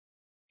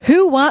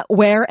Who, what,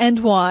 where, and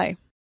why.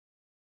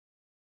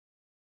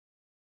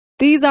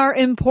 These are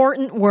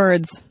important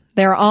words.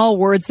 They're all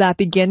words that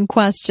begin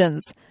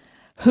questions.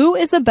 Who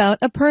is about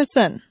a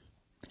person?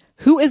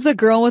 Who is the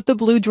girl with the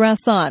blue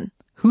dress on?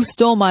 Who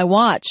stole my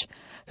watch?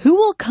 Who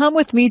will come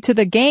with me to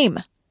the game?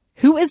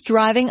 Who is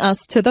driving us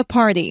to the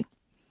party?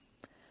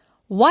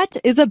 What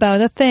is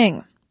about a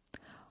thing?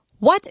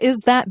 What is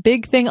that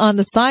big thing on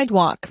the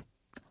sidewalk?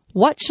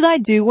 What should I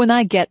do when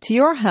I get to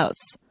your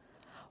house?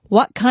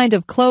 What kind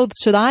of clothes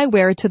should I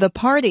wear to the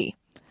party?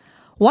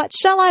 What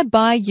shall I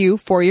buy you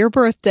for your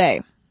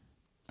birthday?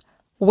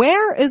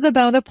 Where is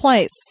about a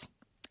place?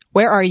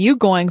 Where are you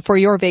going for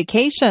your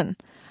vacation?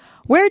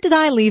 Where did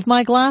I leave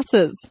my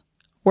glasses?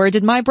 Where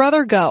did my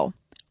brother go?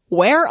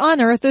 Where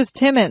on earth is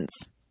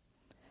Timmins?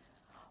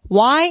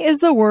 Why is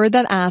the word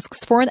that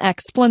asks for an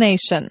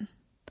explanation.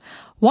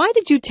 Why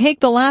did you take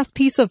the last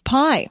piece of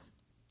pie?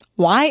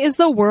 Why is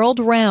the world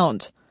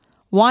round?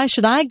 Why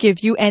should I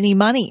give you any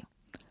money?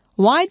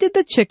 Why did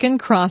the chicken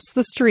cross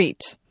the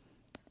street?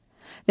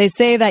 They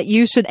say that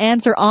you should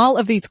answer all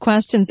of these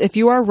questions if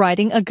you are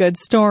writing a good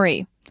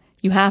story.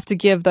 You have to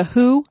give the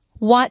who,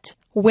 what,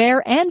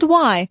 where, and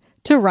why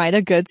to write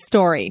a good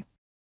story.